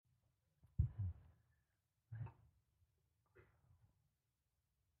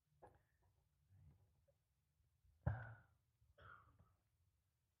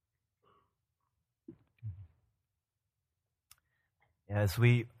As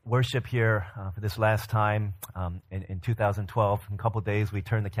we worship here for this last time in 2012, in a couple of days, we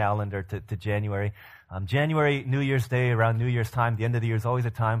turn the calendar to January. January, New Year's Day, around New Year's time, the end of the year is always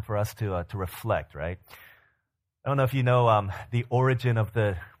a time for us to reflect, right? I don't know if you know the origin of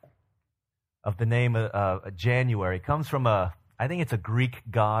the name January. It comes from I think it's a Greek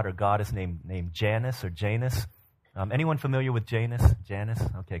god or goddess named Janus or Janus. Anyone familiar with Janus? Janus?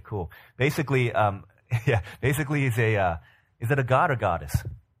 Okay, cool. Basically, he's is it a god or goddess?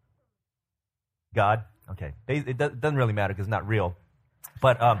 God? Okay. It doesn't really matter because it's not real.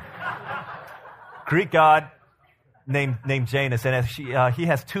 But Greek god named Janus, and he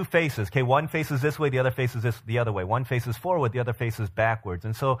has two faces. Okay, one faces this way, the other faces the other way. One faces forward, the other faces backwards.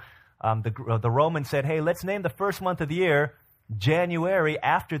 And so the Romans said, hey, let's name the first month of the year January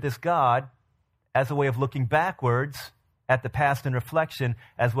after this god as a way of looking backwards at the past in reflection,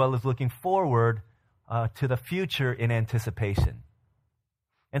 as well as looking forward to the future in anticipation.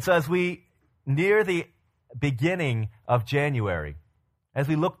 And so as we near the beginning of January, as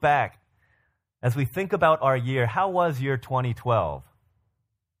we look back, as we think about our year, how was year 2012?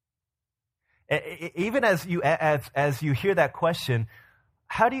 Even as you hear that question,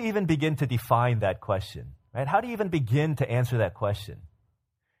 how do you even begin to define that question? Right? How do you even begin to answer that question?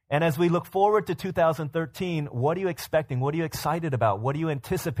 And as we look forward to 2013, what are you expecting? What are you excited about? What are you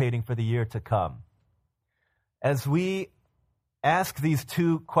anticipating for the year to come? As we ask these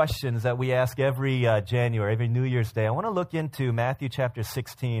two questions that we ask every January, every New Year's Day, I want to look into Matthew chapter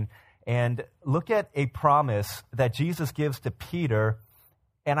 16 and look at a promise that Jesus gives to Peter.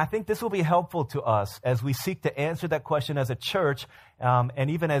 And I think this will be helpful to us as we seek to answer that question as a church and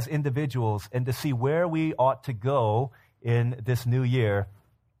even as individuals, and to see where we ought to go in this new year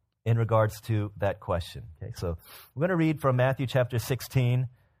in regards to that question. Okay, so we're going to read from Matthew chapter 16.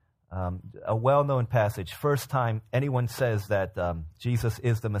 A well-known passage. First time anyone says that Jesus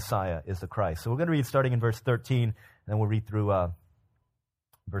is the Messiah, is the Christ. So we're going to read starting in verse 13, and then we'll read through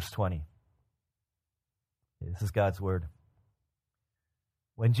verse 20. Okay, this is God's word.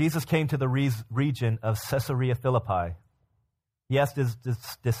 When Jesus came to the region of Caesarea Philippi, he asked his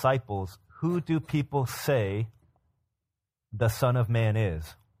disciples, "Who do people say the Son of Man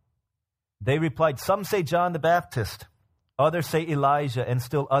is?" They replied, "Some say John the Baptist. Others say Elijah, and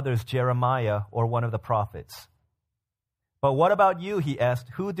still others Jeremiah or one of the prophets." "But what about you?" he asked.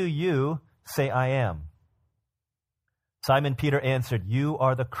 "Who do you say I am?" Simon Peter answered, "You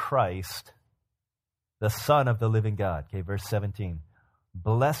are the Christ, the Son of the living God." Okay, verse 17.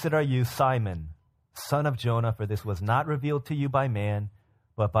 "Blessed are you, Simon, son of Jonah, for this was not revealed to you by man,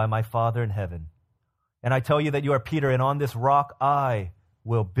 but by my Father in heaven. And I tell you that you are Peter, and on this rock I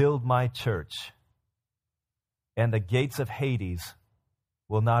will build my church, and the gates of Hades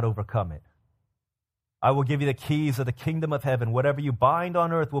will not overcome it. I will give you the keys of the kingdom of heaven. Whatever you bind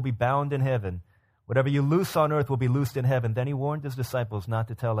on earth will be bound in heaven. Whatever you loose on earth will be loosed in heaven." Then he warned his disciples not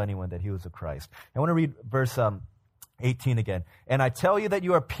to tell anyone that he was the Christ. I want to read verse 18 again. "And I tell you that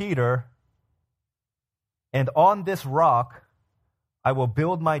you are Peter, and on this rock I will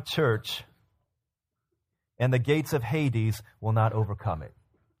build my church, and the gates of Hades will not overcome it."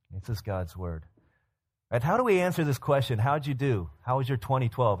 This is God's word. Right, how do we answer this question? How'd you do? How was your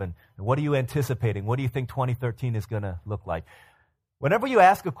 2012? And what are you anticipating? What do you think 2013 is going to look like? Whenever you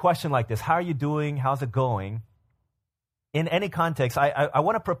ask a question like this, how are you doing? How's it going? In any context, I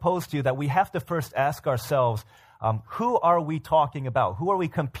want to propose to you that we have to first ask ourselves, who are we talking about? Who are we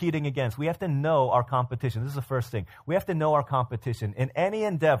competing against? We have to know our competition. This is the first thing. We have to know our competition. In any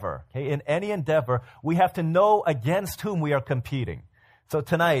endeavor, we have to know against whom we are competing. So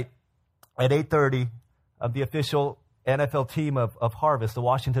tonight at 8:30, the official NFL team of Harvest, the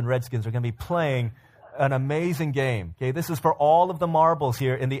Washington Redskins, are going to be playing an amazing game. Okay, this is for all of the marbles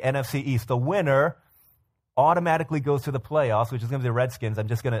here in the NFC East. The winner automatically goes to the playoffs, which is going to be the Redskins.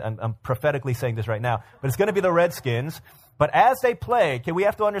 I'm prophetically saying this right now, but it's going to be the Redskins. But as they play, okay, we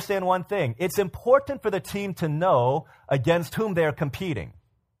have to understand one thing. It's important for the team to know against whom they're competing.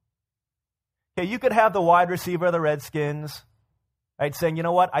 Okay, you could have the wide receiver of the Redskins, right, saying, "You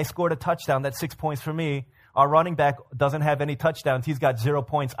know what? I scored a touchdown. That's 6 points for me. Our running back doesn't have any touchdowns. He's got 0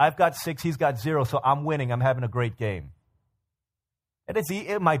 points. I've got 6. He's got 0. So I'm winning. I'm having a great game." And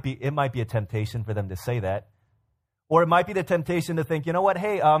it might be a temptation for them to say that. Or it might be the temptation to think, you know what?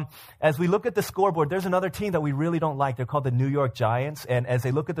 Hey, as we look at the scoreboard, there's another team that we really don't like. They're called the New York Giants. And as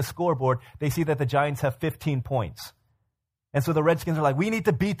they look at the scoreboard, they see that the Giants have 15 points. And so the Redskins are like, we need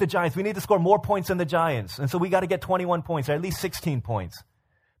to beat the Giants. We need to score more points than the Giants. And so we got to get 21 points, or at least 16 points.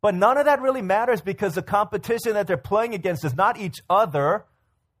 But none of that really matters, because the competition that they're playing against is not each other.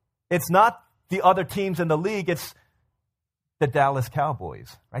 It's not the other teams in the league. It's the Dallas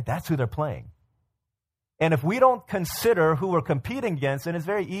Cowboys, right? That's who they're playing. And if we don't consider who we're competing against, then it's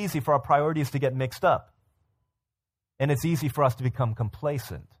very easy for our priorities to get mixed up. And it's easy for us to become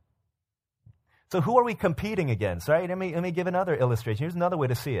complacent. So who are we competing against, right? Let me give another illustration. Here's another way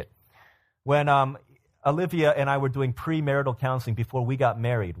to see it. When Olivia and I were doing premarital counseling before we got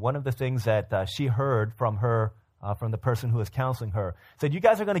married, one of the things that she heard from the person who was counseling her, said, you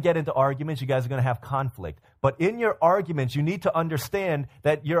guys are going to get into arguments, you guys are going to have conflict. But in your arguments, you need to understand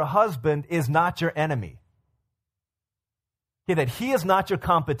that your husband is not your enemy. Okay, that he is not your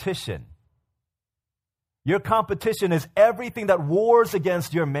competition. Your competition is everything that wars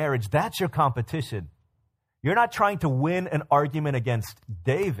against your marriage. That's your competition. You're not trying to win an argument against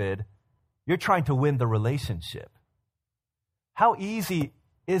David. You're trying to win the relationship. How easy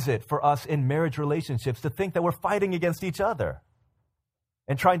is it for us in marriage relationships to think that we're fighting against each other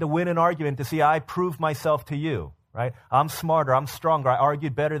and trying to win an argument to see, I prove myself to you, right? I'm smarter, I'm stronger, I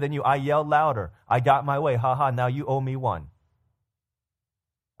argued better than you, I yelled louder, I got my way, now you owe me one.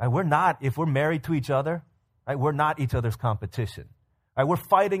 Right? If we're married to each other, right, we're not each other's competition. Right? We're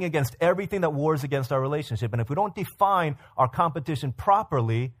fighting against everything that wars against our relationship. And if we don't define our competition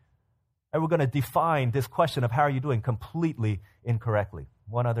properly, right, we're going to define this question of how are you doing completely incorrectly.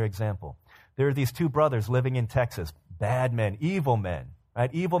 One other example. There are these two brothers living in Texas, bad men, right?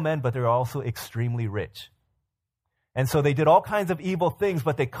 Evil men, but they're also extremely rich. And so they did all kinds of evil things,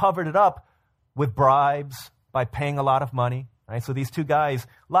 but they covered it up with bribes by paying a lot of money. Right? So these two guys,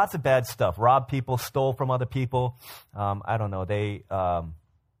 lots of bad stuff, robbed people, stole from other people. They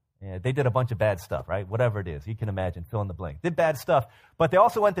did a bunch of bad stuff, right? Whatever it is, you can imagine, fill in the blank. Did bad stuff, but they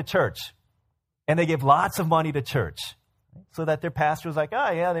also went to church, and they gave lots of money to church, right? So that their pastor was like,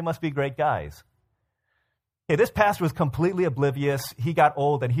 oh yeah, they must be great guys. Okay, this pastor was completely oblivious. He got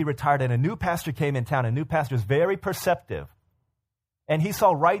old and he retired, and a new pastor came in town. A new pastor is very perceptive. And he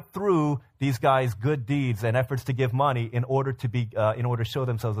saw right through these guys' good deeds and efforts to give money in order to show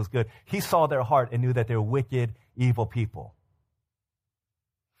themselves as good. He saw their heart and knew that they're wicked, evil people.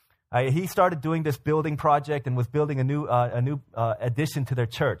 He started doing this building project and was building a new addition to their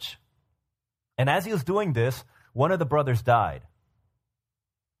church. And as he was doing this, one of the brothers died.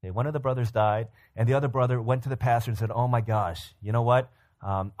 Okay, one of the brothers died, and the other brother went to the pastor and said, "Oh my gosh, you know what?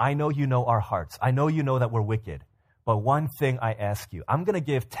 I know you know our hearts. I know you know that we're wicked. But one thing I ask you, I'm going to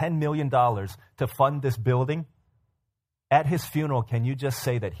give $10 million to fund this building. At his funeral, can you just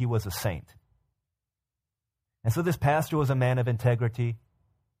say that he was a saint?" And so this pastor was a man of integrity,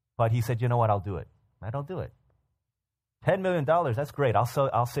 but he said, you know what, I'll do it. I'll do it. $10 million, that's great.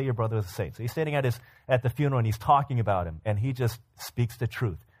 I'll say your brother was a saint. So he's standing at the funeral and he's talking about him, and he just speaks the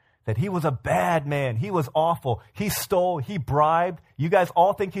truth. That he was a bad man. He was awful. He stole, he bribed. You guys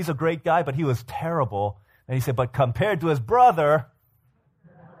all think he's a great guy, but he was terrible. And he said, but compared to his brother,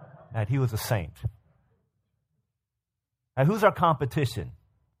 that he was a saint. And who's our competition?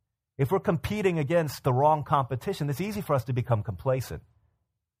 If we're competing against the wrong competition, it's easy for us to become complacent.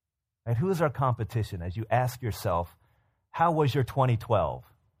 And who is our competition? As you ask yourself, how was your 2012?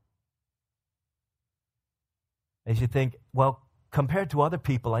 As you think, well, compared to other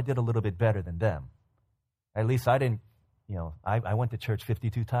people, I did a little bit better than them. At least I didn't, I went to church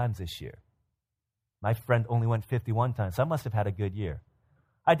 52 times this year. My friend only went 51 times, so I must have had a good year.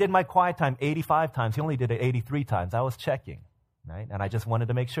 I did my quiet time 85 times. He only did it 83 times. I was checking, right? And I just wanted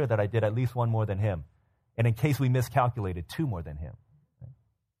to make sure that I did at least one more than him. And in case we miscalculated, 2 more than him. Right?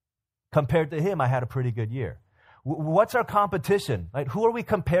 Compared to him, I had a pretty good year. What's our competition? Right? Who are we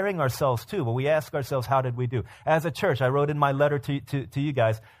comparing ourselves to? Well, we ask ourselves, how did we do? As a church, I wrote in my letter to you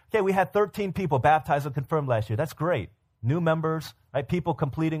guys, okay, we had 13 people baptized and confirmed last year. That's great. New members, right? People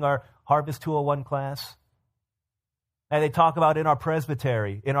completing our Harvest 201 class. And they talk about in our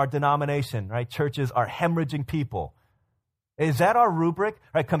presbytery, in our denomination, right? Churches are hemorrhaging people. Is that our rubric?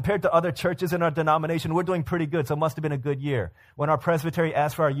 Right? Compared to other churches in our denomination, we're doing pretty good, so it must have been a good year. When our presbytery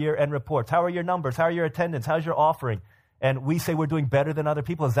asks for our year-end reports, how are your numbers? How are your attendance? How's your offering? And we say we're doing better than other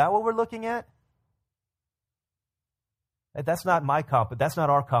people. Is that what we're looking at? That's not that's not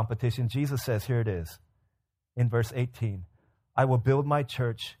our competition. Jesus says, here it is, in verse 18, I will build my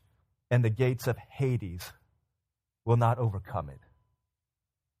church, and the gates of Hades will not overcome it.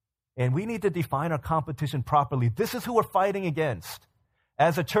 And we need to define our competition properly. This is who we're fighting against.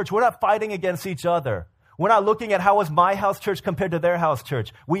 As a church, we're not fighting against each other. We're not looking at how was my house church compared to their house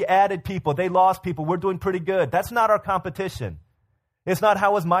church. We added people. They lost people. We're doing pretty good. That's not our competition. It's not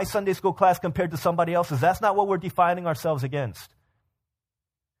how was my Sunday school class compared to somebody else's. That's not what we're defining ourselves against.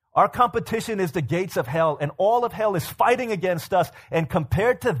 Our competition is the gates of hell, and all of hell is fighting against us. And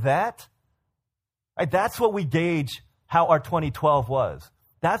compared to that, right, that's what we gauge how our 2012 was.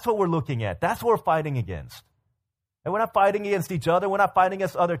 That's what we're looking at. That's what we're fighting against. And we're not fighting against each other. We're not fighting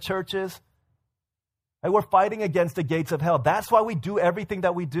against other churches. And we're fighting against the gates of hell. That's why we do everything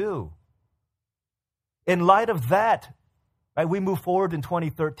that we do. In light of that, right, we move forward in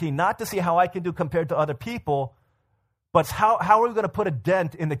 2013, not to see how I can do compared to other people, but how are we going to put a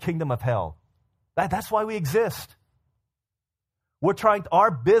dent in the kingdom of hell? That's why we exist.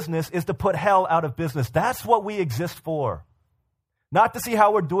 Our business is to put hell out of business. That's what we exist for. Not to see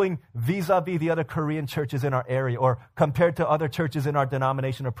how we're doing vis-a-vis the other Korean churches in our area or compared to other churches in our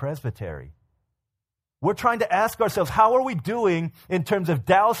denomination or presbytery. We're trying to ask ourselves, how are we doing in terms of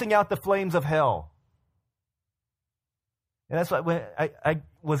dousing out the flames of hell? And that's why when I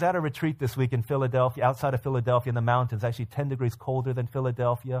was at a retreat this week in Philadelphia, outside of Philadelphia in the mountains, actually 10 degrees colder than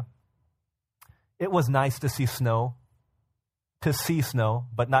Philadelphia. It was nice to see snow,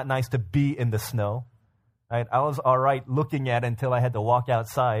 but not nice to be in the snow. Right? I was all right looking at it until I had to walk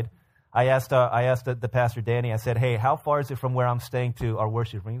outside. I asked the pastor, Danny, I said, hey, how far is it from where I'm staying to our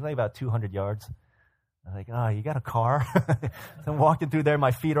worship room? He's like about 200 yards. I was like, you got a car? So I'm walking through there.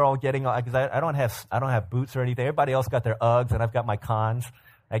 My feet are all getting, because I don't have boots or anything. Everybody else got their Uggs, and I've got my Cons.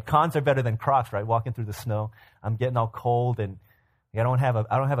 Right? Cons are better than Crocs, right? Walking through the snow. I'm getting all cold, and I don't have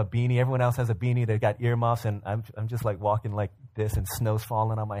a beanie. Everyone else has a beanie. They've got earmuffs, and I'm just like walking like this, and snow's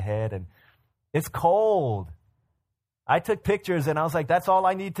falling on my head, and it's cold. I took pictures, and I was like, that's all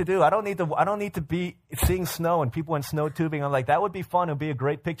I need to do. I don't need to be seeing snow and people in snow tubing. I'm like, that would be fun. It would be a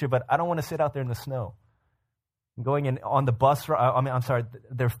great picture, but I don't want to sit out there in the snow. Going in on the bus, there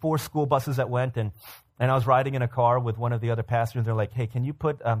are 4 school buses that went, and I was riding in a car with one of the other pastors, and they're like, hey, can you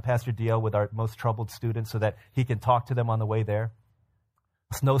put Pastor DL with our most troubled students so that he can talk to them on the way there?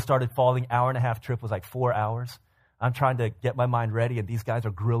 Snow started falling, hour-and-a-half trip was like 4 hours. I'm trying to get my mind ready, and these guys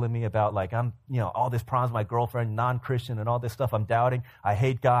are grilling me about all this problems, my girlfriend, non-Christian, and all this stuff. I'm doubting. I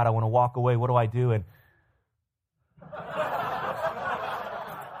hate God. I want to walk away. What do I do? And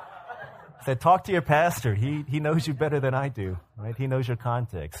I said, talk to your pastor. He knows you better than I do, right? He knows your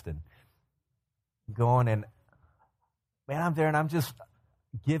context. And going, and man, I'm there, and I'm just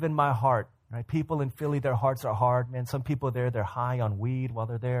giving my heart, right? People in Philly, their hearts are hard. Man, some people there, they're high on weed while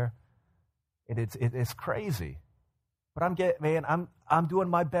they're there. It's crazy. But I'm doing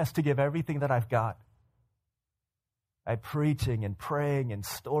my best to give everything that I've got. I'm preaching and praying and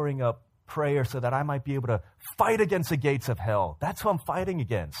storing up prayer so that I might be able to fight against the gates of hell. That's who I'm fighting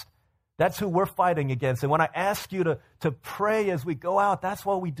against. That's who we're fighting against. And when I ask you to pray as we go out, that's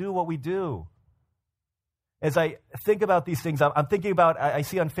why we do what we do. As I think about these things, I'm thinking about, I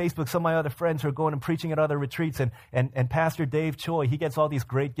see on Facebook some of my other friends who are going and preaching at other retreats, and Pastor Dave Choi, he gets all these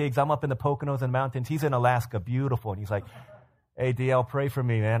great gigs. I'm up in the Poconos and mountains. He's in Alaska, beautiful. And he's like, hey, DL, pray for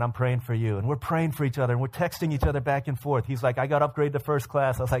me, man. I'm praying for you. And we're praying for each other, and we're texting each other back and forth. He's like, I got upgraded to first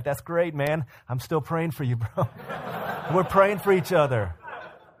class. I was like, that's great, man. I'm still praying for you, bro. We're praying for each other.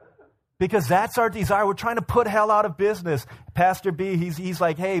 Because that's our desire. We're trying to put hell out of business. Pastor B, he's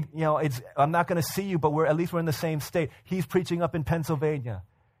like, hey, I'm not going to see you, but at least we're in the same state. He's preaching up in Pennsylvania.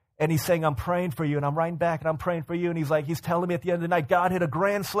 And he's saying, I'm praying for you. And I'm writing back, and I'm praying for you. And he's telling me at the end of the night, God hit a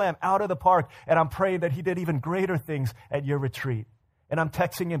grand slam out of the park. And I'm praying that he did even greater things at your retreat. And I'm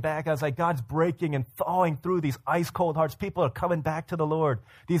texting him back. I was like, God's breaking and thawing through these ice-cold hearts. People are coming back to the Lord.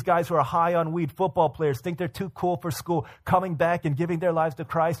 These guys who are high on weed, football players, think they're too cool for school, coming back and giving their lives to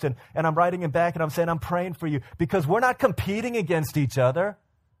Christ. And I'm writing him back, and I'm saying, I'm praying for you. Because we're not competing against each other.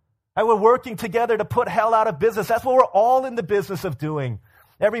 And we're working together to put hell out of business. That's what we're all in the business of doing.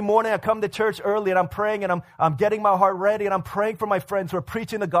 Every morning I come to church early, and I'm praying, and I'm getting my heart ready, and I'm praying for my friends who are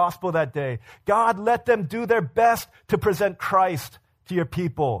preaching the gospel that day. God, let them do their best to present Christ to your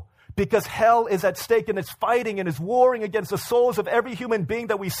people, because hell is at stake, and it's fighting and it's warring against the souls of every human being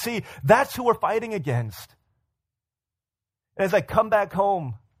that we see. That's who we're fighting against. And as I come back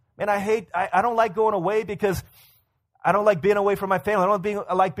home, man, I don't like going away, because I don't like being away from my family.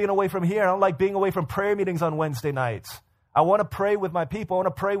 I like being away from here. I don't like being away from prayer meetings on Wednesday nights. I want to pray with my people. I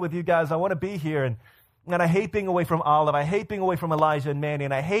want to pray with you guys. I want to be here. And I hate being away from Olive. I hate being away from Elijah and Manny.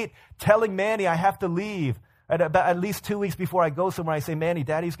 And I hate telling Manny I have to leave. At least 2 weeks before I go somewhere, I say, Manny,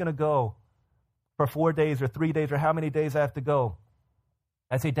 Daddy's going to go for 4 days or 3 days or how many days I have to go.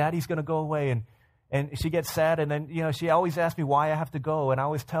 I say, Daddy's going to go away. And she gets sad. And then, she always asks me why I have to go. And I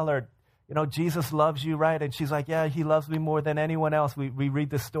always tell her, Jesus loves you, right? And she's like, yeah, he loves me more than anyone else. We read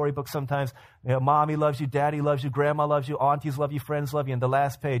this storybook sometimes. Mommy loves you, Daddy loves you, Grandma loves you, aunties love you, friends love you. And the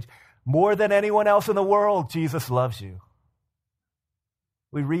last page, more than anyone else in the world, Jesus loves you.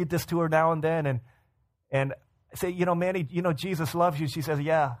 We read this to her now and then. And I say, Manny, Jesus loves you. She says,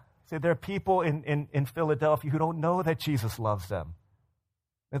 yeah. See, there are people in Philadelphia who don't know that Jesus loves them.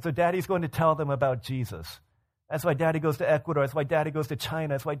 And so Daddy's going to tell them about Jesus. That's why Daddy goes to Ecuador. That's why Daddy goes to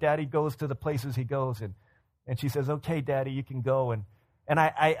China. That's why Daddy goes to the places he goes. And she says, okay, Daddy, you can go. And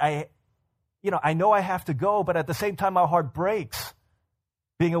I know I have to go, but at the same time, my heart breaks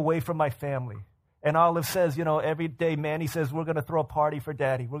being away from my family. And Olive says, every day, Manny says, we're going to throw a party for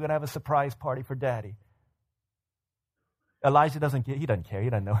Daddy. We're going to have a surprise party for Daddy. Elijah doesn't care. He doesn't care. He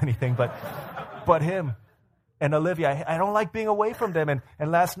doesn't know anything, but him. And Olivia, I don't like being away from them.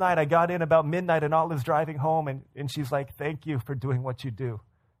 And last night, I got in about midnight, and Olive's driving home, and she's like, thank you for doing what you do,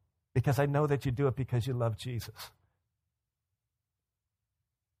 because I know that you do it because you love Jesus.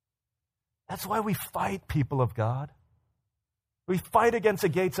 That's why we fight, people of God. We fight against the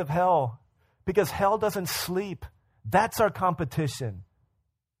gates of hell, because hell doesn't sleep. That's our competition.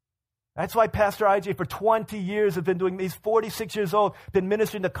 That's why Pastor IJ for 20 years has been doing, he's 46 years old, been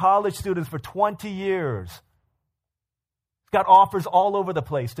ministering to college students for 20 years. He's got offers all over the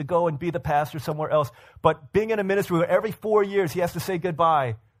place to go and be the pastor somewhere else. But being in a ministry where every 4 years he has to say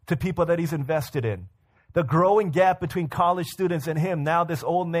goodbye to people that he's invested in. The growing gap between college students and him, now this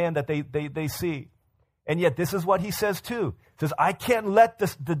old man that they see. And yet this is what he says too. He says, I can't let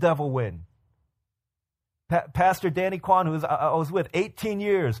the devil win. Pastor Danny Kwan, who I was with 18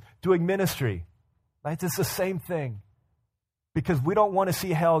 years doing ministry, right? It's the same thing. Because we don't want to see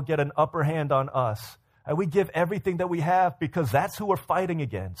hell get an upper hand on us. And we give everything that we have because that's who we're fighting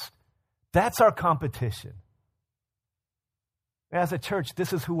against. That's our competition. As a church,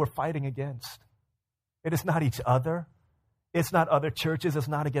 this is who we're fighting against. It is not each other. It's not other churches. It's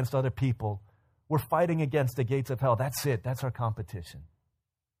not against other people. We're fighting against the gates of hell. That's it. That's our competition.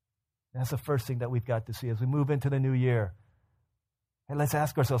 That's the first thing that we've got to see as we move into the new year. And let's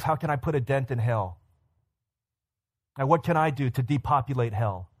ask ourselves, how can I put a dent in hell? And what can I do to depopulate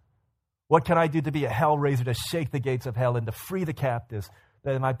hell? What can I do to be a hell raiser, to shake the gates of hell and to free the captives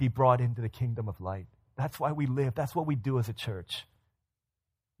that might be brought into the kingdom of light? That's why we live. That's what we do as a church.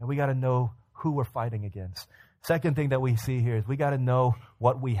 And we got to know who we're fighting against. Second thing that we see here is we got to know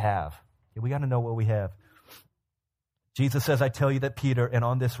what we have. We got to know what we have. Jesus says, I tell you that Peter, and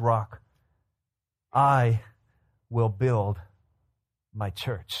on this rock, I will build my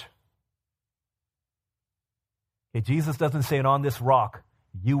church. Okay, Jesus doesn't say, and on this rock,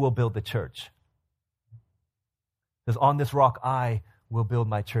 you will build the church. He says, on this rock, I will build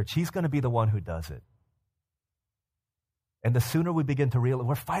my church. He's going to be the one who does it. And the sooner we begin to realize,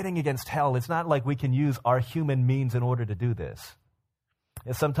 we're fighting against hell. It's not like we can use our human means in order to do this.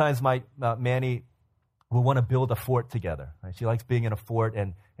 And sometimes Manny will want to build a fort together. Right? She likes being in a fort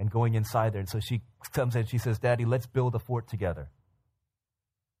and going inside there. And so she comes in and she says, Daddy, let's build a fort together.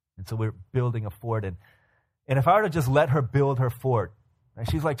 And so we're building a fort. And if I were to just let her build her fort, right,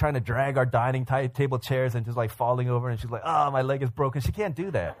 she's like trying to drag our dining table chairs and just like falling over. And she's like, oh, my leg is broken. She can't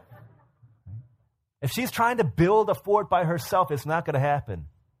do that. If she's trying to build a fort by herself, it's not going to happen.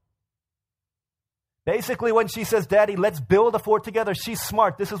 Basically, when she says, Daddy, let's build a fort together, she's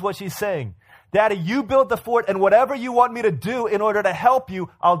smart. This is what she's saying. Daddy, you build the fort, and whatever you want me to do in order to help you,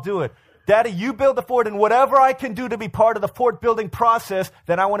 I'll do it. Daddy, you build the fort, and whatever I can do to be part of the fort building process,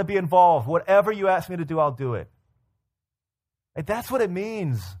 then I want to be involved. Whatever you ask me to do, I'll do it. And that's what it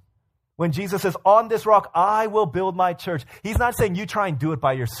means when Jesus says, on this rock, I will build my church. He's not saying you try and do it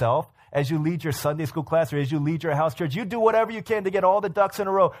by yourself. As you lead your Sunday school class or as you lead your house church, you do whatever you can to get all the ducks in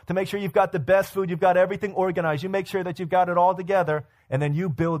a row, to make sure you've got the best food, you've got everything organized. You make sure that you've got it all together, and then you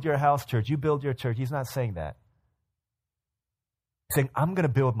build your house church. You build your church. He's not saying that. He's saying, I'm going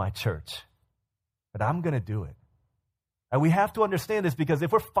to build my church, but I'm going to do it. And we have to understand this, because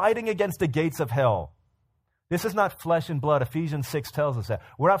if we're fighting against the gates of hell, this is not flesh and blood. Ephesians 6 tells us that.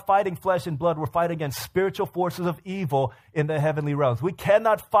 We're not fighting flesh and blood. We're fighting against spiritual forces of evil in the heavenly realms. We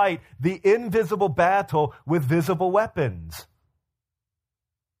cannot fight the invisible battle with visible weapons.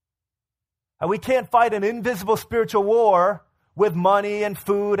 And we can't fight an invisible spiritual war with money and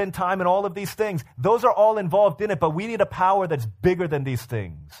food and time and all of these things. Those are all involved in it, but we need a power that's bigger than these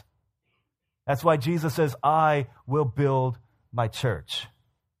things. That's why Jesus says, I will build my church.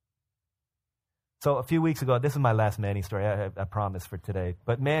 So a few weeks ago, this is my last Manny story, I promise, for today.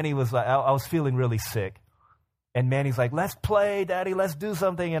 But Manny was like, I was feeling really sick. And Manny's like, let's play, Daddy, let's do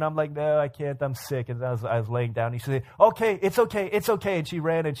something. And I'm like, no, I can't, I'm sick. And I was laying down. And she said, okay, it's okay, it's okay. And she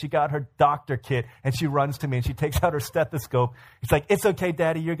ran and she got her doctor kit. And she runs to me and she takes out her stethoscope. She's like, it's okay,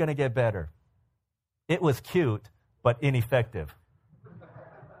 Daddy, you're going to get better. It was cute, but ineffective.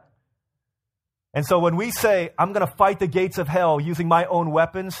 And so when we say, I'm going to fight the gates of hell using my own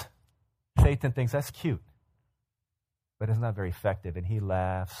weapons, Satan thinks that's cute. but it's not very effective. And he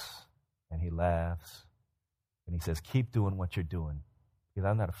laughs, and he laughs, and he says, keep doing what you're doing, because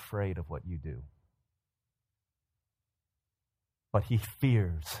I'm not afraid of what you do. But he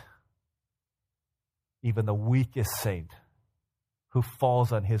fears even the weakest saint who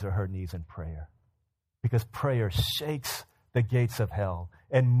falls on his or her knees in prayer, because prayer shakes the gates of hell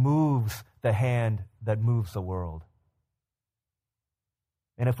and moves the hand that moves the world.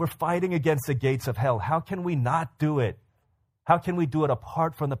 And if we're fighting against the gates of hell, how can we not do it? How can we do it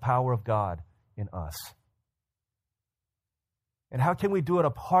apart from the power of God in us? And how can we do it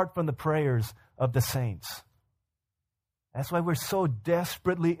apart from the prayers of the saints? That's why we're so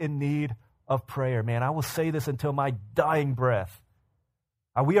desperately in need of prayer, man. I will say this until my dying breath.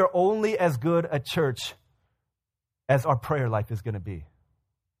 We are only as good a church as our prayer life is going to be.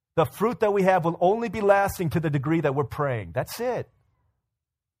 The fruit that we have will only be lasting to the degree that we're praying. That's it.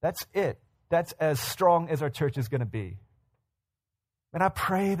 That's it. That's as strong as our church is going to be. And I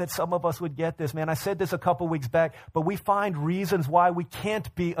pray that some of us would get this, man. I said this a couple weeks back, but we find reasons why we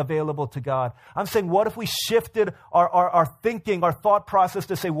can't be available to God. I'm saying, what if we shifted our thinking, our thought process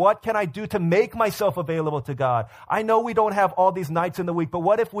to say, what can I do to make myself available to God? I know we don't have all these nights in the week, but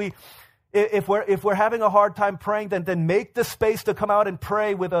what if we're having a hard time praying, then make the space to come out and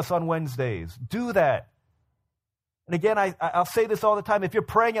pray with us on Wednesdays. Do that. And again, I'll say this all the time. If you're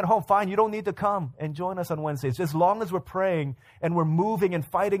praying at home, fine, you don't need to come and join us on Wednesdays. As long as we're praying and we're moving and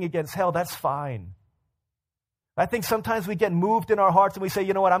fighting against hell, that's fine. I think sometimes we get moved in our hearts and we say,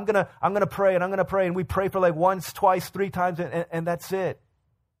 you know what, I'm gonna pray and I'm gonna pray, and we pray for like once, twice, 3 times, and that's it.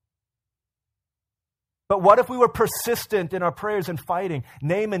 But what if we were persistent in our prayers and fighting?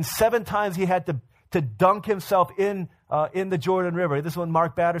 Naaman, 7 times he had to dunk himself in the Jordan River. This is what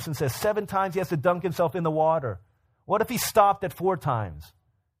Mark Batterson says. 7 times he has to dunk himself in the water. What if he stopped at 4 times?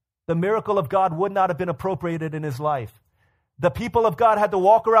 The miracle of God would not have been appropriated in his life. The people of God had to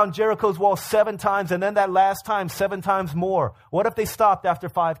walk around Jericho's wall 7 times, and then that last time, 7 times more. What if they stopped after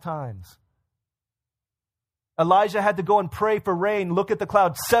 5 times? Elijah had to go and pray for rain, look at the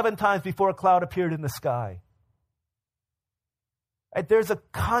cloud 7 times before a cloud appeared in the sky. Right? There's a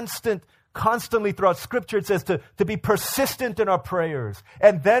constantly throughout Scripture, it says to be persistent in our prayers,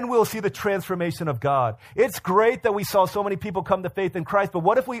 and then we'll see the transformation of God. It's great that we saw so many people come to faith in Christ, but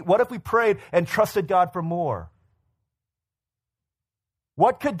what if we prayed and trusted God for more?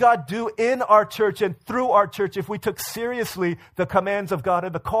 What could God do in our church and through our church if we took seriously the commands of God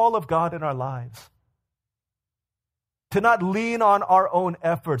and the call of God in our lives? To not lean on our own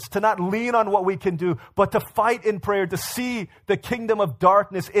efforts, to not lean on what we can do, but to fight in prayer, to see the kingdom of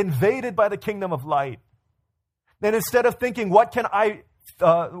darkness invaded by the kingdom of light. And instead of thinking, what can I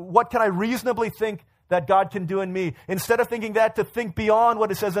reasonably think that God can do in me? Instead of thinking that, to think beyond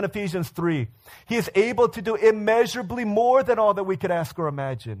what it says in Ephesians 3. He is able to do immeasurably more than all that we could ask or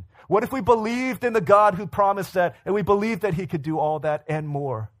imagine. What if we believed in the God who promised that, and we believed that he could do all that and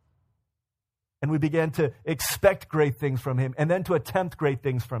more? And we began to expect great things from him, and then to attempt great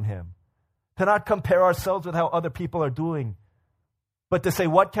things from him. To not compare ourselves with how other people are doing, but to say,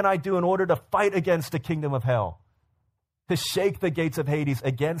 what can I do in order to fight against the kingdom of hell? To shake the gates of Hades,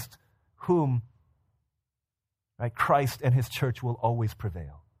 against whom, right, Christ and his church will always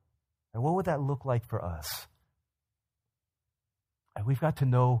prevail. And what would that look like for us? And we've got to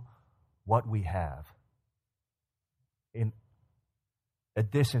know what we have, in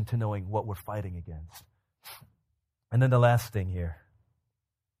addition to knowing what we're fighting against. And then the last thing here,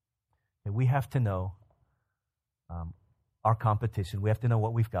 that we have to know our competition. We have to know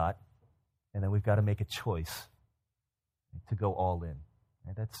what we've got, and then we've got to make a choice to go all in.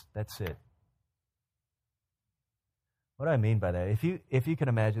 And that's it. What do I mean by that? If you can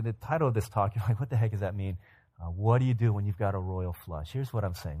imagine, the title of this talk, you're like, what the heck does that mean? What do you do when you've got a royal flush? Here's what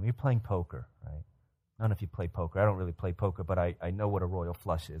I'm saying. When you're playing poker, right? I don't know if you play poker. I don't really play poker, but I know what a royal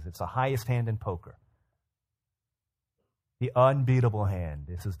flush is. It's the highest hand in poker. The unbeatable hand.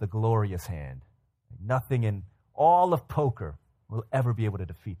 This is the glorious hand. Nothing in all of poker will ever be able to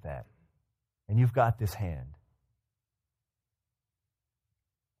defeat that. And you've got this hand.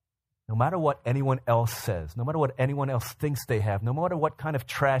 No matter what anyone else says, no matter what anyone else thinks they have, no matter what kind of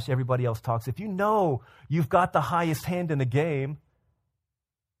trash everybody else talks, if you know you've got the highest hand in the game,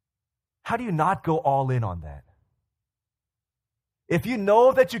 how do you not go all in on that? If you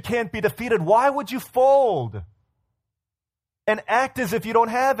know that you can't be defeated, why would you fold and act as if you don't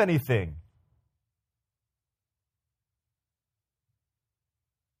have anything?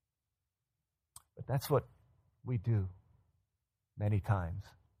 But that's what we do many times.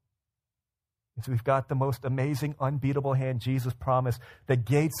 Is we've got the most amazing, unbeatable hand Jesus promised. The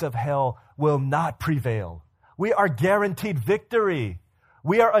gates of hell will not prevail. we are guaranteed victory.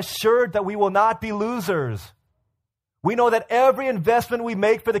 We are assured that we will not be losers. We know that every investment we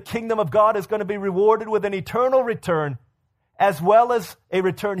make for the kingdom of God is going to be rewarded with an eternal return, as well as a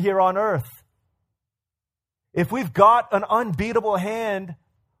return here on earth. If we've got an unbeatable hand,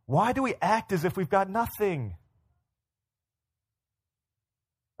 why do we act as if we've got nothing?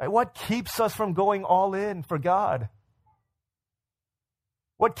 What keeps us from going all in for God?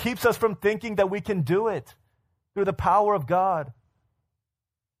 What keeps us from thinking that we can do it through the power of God?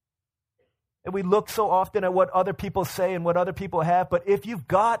 And we look so often at what other people say and what other people have, but if you've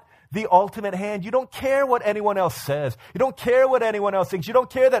got the ultimate hand, you don't care what anyone else says. You don't care what anyone else thinks. You don't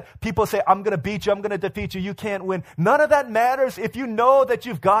care that people say, I'm going to beat you, I'm going to defeat you, you can't win. None of that matters if you know that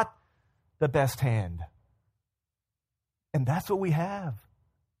you've got the best hand. And that's what we have.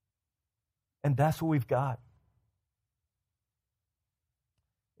 And that's what we've got.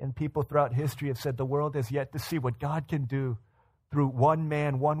 And people throughout history have said the world has yet to see what God can do through one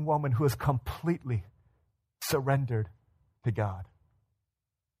man, one woman who is completely surrendered to God.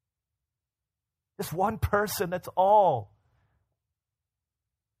 Just one person, that's all.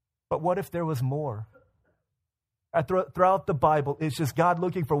 But what if there was more? Throughout the Bible, it's just God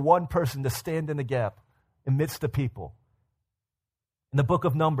looking for one person to stand in the gap amidst the people. In the book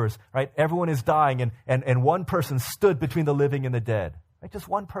of Numbers, right, everyone is dying, and one person stood between the living and the dead. Right, just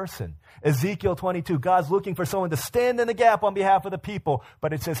one person. Ezekiel 22, God's looking for someone to stand in the gap on behalf of the people,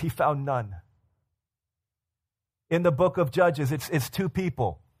 but it says he found none. In the book of Judges, it's two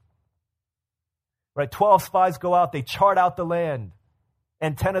people. Right, 12 spies go out, they chart out the land,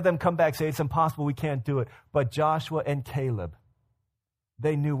 and 10 of them come back, say it's impossible, we can't do it. But Joshua and Caleb,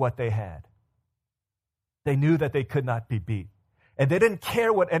 they knew what they had. They knew that they could not be beat. And they didn't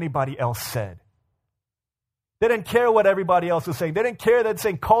care what anybody else said. They didn't care what everybody else was saying. They didn't care that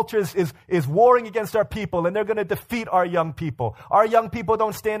saying culture is warring against our people and they're going to defeat our young people. Our young people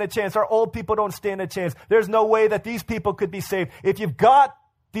don't stand a chance. Our old people don't stand a chance. There's no way that these people could be saved. If you've got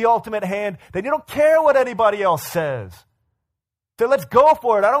the ultimate hand, then you don't care what anybody else says. So let's go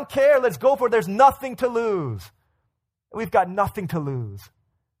for it. I don't care. Let's go for it. There's nothing to lose. We've got nothing to lose.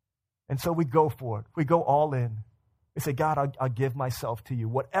 And so we go for it. We go all in. We say, God, I'll give myself to you.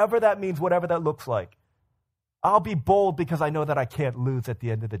 Whatever that means, whatever that looks like. I'll be bold because I know that I can't lose at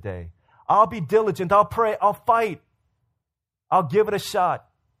the end of the day. I'll be diligent. I'll pray. I'll fight. I'll give it a shot.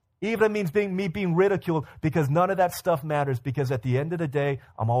 Even if it means me being ridiculed, because none of that stuff matters, because at the end of the day,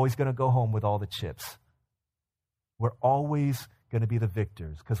 I'm always going to go home with all the chips. We're always going to be the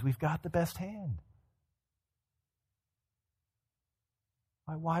victors because we've got the best hand.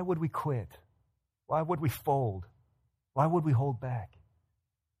 Why would we quit? Why would we fold? Why would we hold back?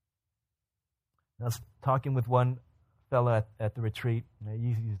 I was talking with one fellow at the retreat.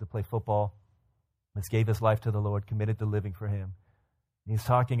 He used to play football. Just gave his life to the Lord, committed to living for him. And he's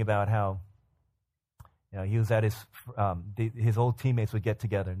talking about how, he was at his old teammates would get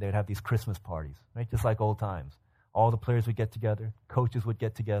together and they'd have these Christmas parties, right? Just like old times. All the players would get together, coaches would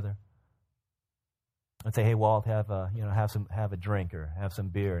get together. I'd say, hey, Walt, have a drink or have some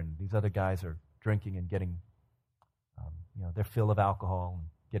beer, and these other guys are drinking and getting, their fill of alcohol and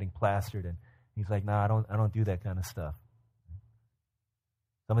getting plastered, and he's like, I don't do that kind of stuff.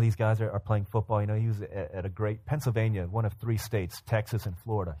 Some of these guys are playing football. He was at a great Pennsylvania, one of 3 states, Texas and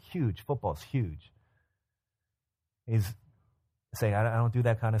Florida. Huge. Football's huge. He's saying, I don't do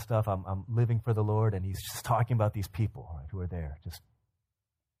that kind of stuff. I'm living for the Lord. And he's just talking about these people, right, who are there, just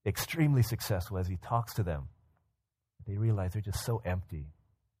extremely successful. As he talks to them, they realize they're just so empty.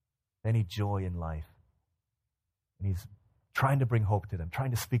 Any joy in life. And he's trying to bring hope to them,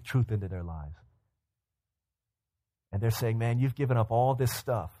 trying to speak truth into their lives. And they're saying, man, you've given up all this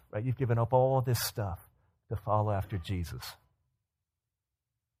stuff, right? You've given up all this stuff to follow after Jesus.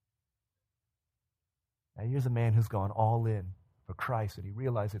 Now, here's a man who's gone all in for Christ, and he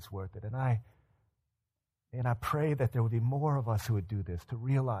realized it's worth it. And I pray that there would be more of us who would do this, to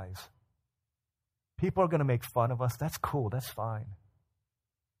realize people are going to make fun of us. That's cool. That's fine.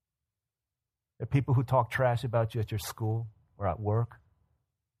 There are people who talk trash about you at your school or at work.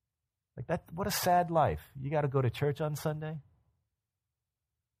 Like that, what a sad life. You got to go to church on Sunday?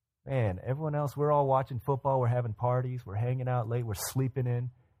 Man, everyone else, we're all watching football, we're having parties, we're hanging out late, we're sleeping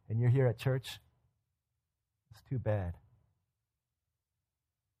in, and you're here at church? It's too bad.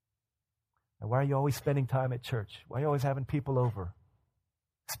 And why are you always spending time at church? Why are you always having people over?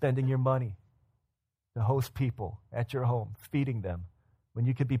 Spending your money to host people at your home, feeding them, when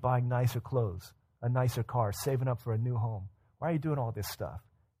you could be buying nicer clothes, a nicer car, saving up for a new home. Why are you doing all this stuff?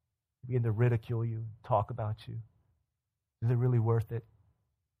 Begin to ridicule you, talk about you. Is it really worth it?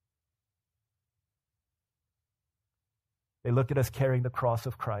 They look at us carrying the cross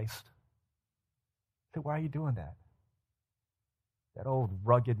of Christ. They say, why are you doing that? That old,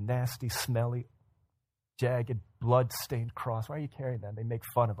 rugged, nasty, smelly, jagged, blood-stained cross. Why are you carrying that? They make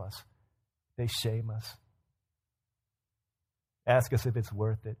fun of us. They shame us. Ask us if it's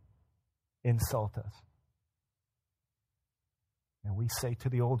worth it. Insult us. And we say to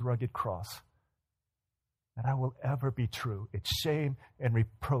the old rugged cross, that I will ever be true. Its shame and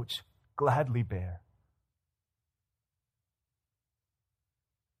reproach gladly bear.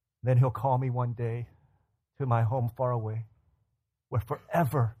 Then he'll call me one day to my home far away, where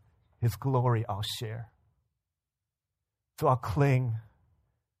forever his glory I'll share. So I'll cling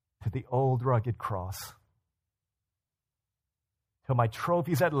to the old rugged cross till my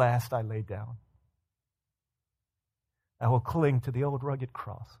trophies at last I lay down. I will cling to the old rugged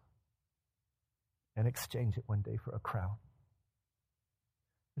cross and exchange it one day for a crown.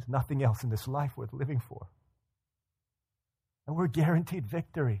 There's nothing else in this life worth living for. And we're guaranteed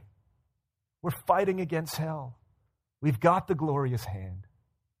victory. We're fighting against hell. We've got the glorious hand.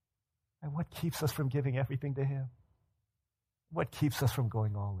 And what keeps us from giving everything to him? What keeps us from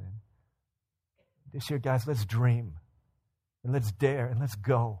going all in? This year, guys, let's dream. And let's dare. And let's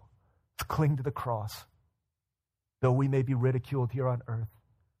go. Let's cling to the cross. Though we may be ridiculed here on earth,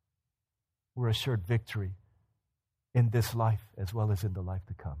 we're assured victory in this life as well as in the life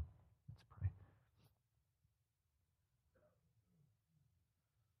to come. Let's pray.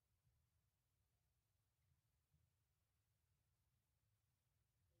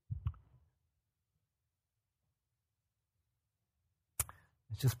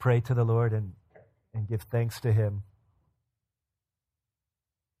 Let's just pray to the Lord and give thanks to him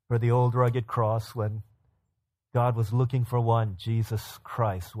for the old rugged cross. When God was looking for one, Jesus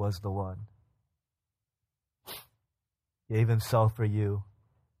Christ was the one. Gave himself for you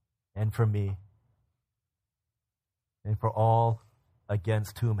and for me and for all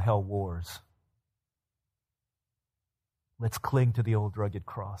against whom hell wars. Let's cling to the old rugged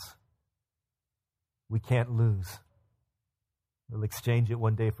cross. We can't lose. We'll exchange it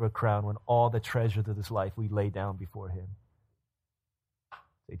one day for a crown when all the treasures of this life we lay down before him.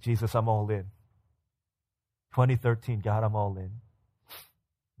 Say, Jesus, I'm all in. 2013, God, I'm all in.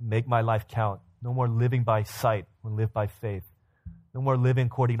 Make my life count. No more living by sight. I'm going to live by faith. No more living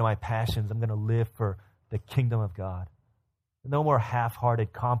according to my passions. I'm going to live for the kingdom of God. No more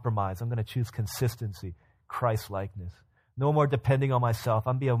half-hearted compromise. I'm going to choose consistency, Christ-likeness. No more depending on myself.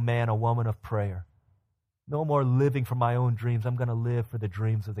 I'm going to be a man, a woman of prayer. No more living for my own dreams. I'm going to live for the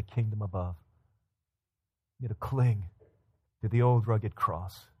dreams of the kingdom above. I'm going to cling to the old rugged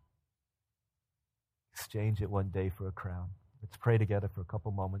cross. Exchange it one day for a crown. Let's pray together for a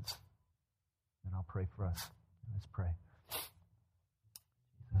couple moments, and I'll pray for us. Let's pray.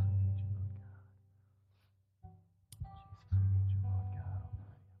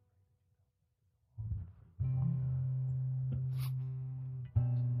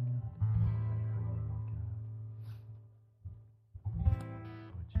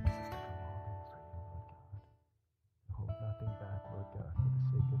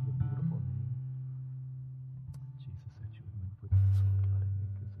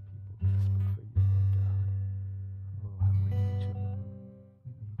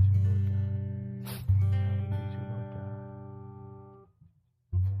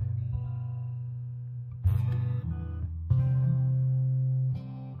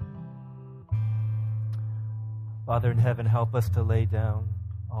 Father in heaven, help us to lay down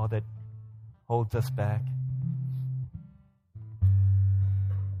all that holds us back.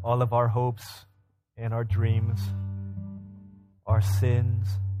 All of our hopes and our dreams, our sins,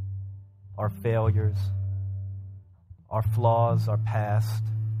 our failures, our flaws, our past,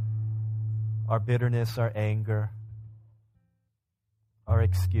 our bitterness, our anger, our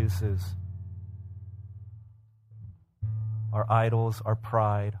excuses, our idols, our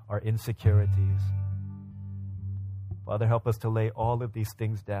pride, our insecurities. Father, help us to lay all of these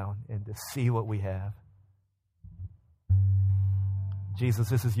things down and to see what we have. Jesus,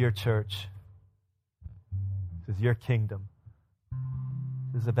 this is your church. This is your kingdom.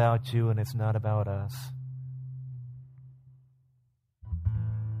 This is about you and it's not about us.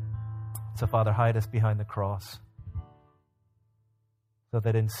 So, Father, hide us behind the cross so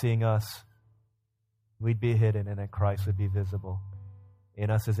that in seeing us, we'd be hidden and that Christ would be visible in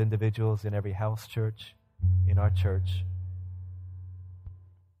us as individuals, in every house church, in our church.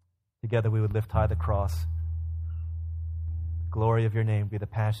 Together we would lift high the cross. The glory of your name be the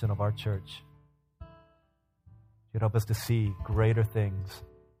passion of our church. You'd help us to see greater things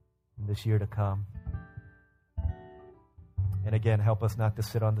in this year to come. And again, help us not to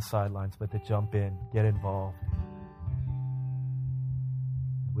sit on the sidelines, but to jump in, get involved.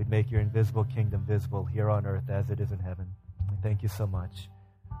 we'd make your invisible kingdom visible here on earth as it is in heaven. We thank you so much.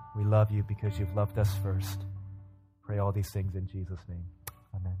 We love you because you've loved us first. Pray all these things in Jesus' name.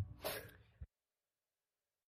 Amen.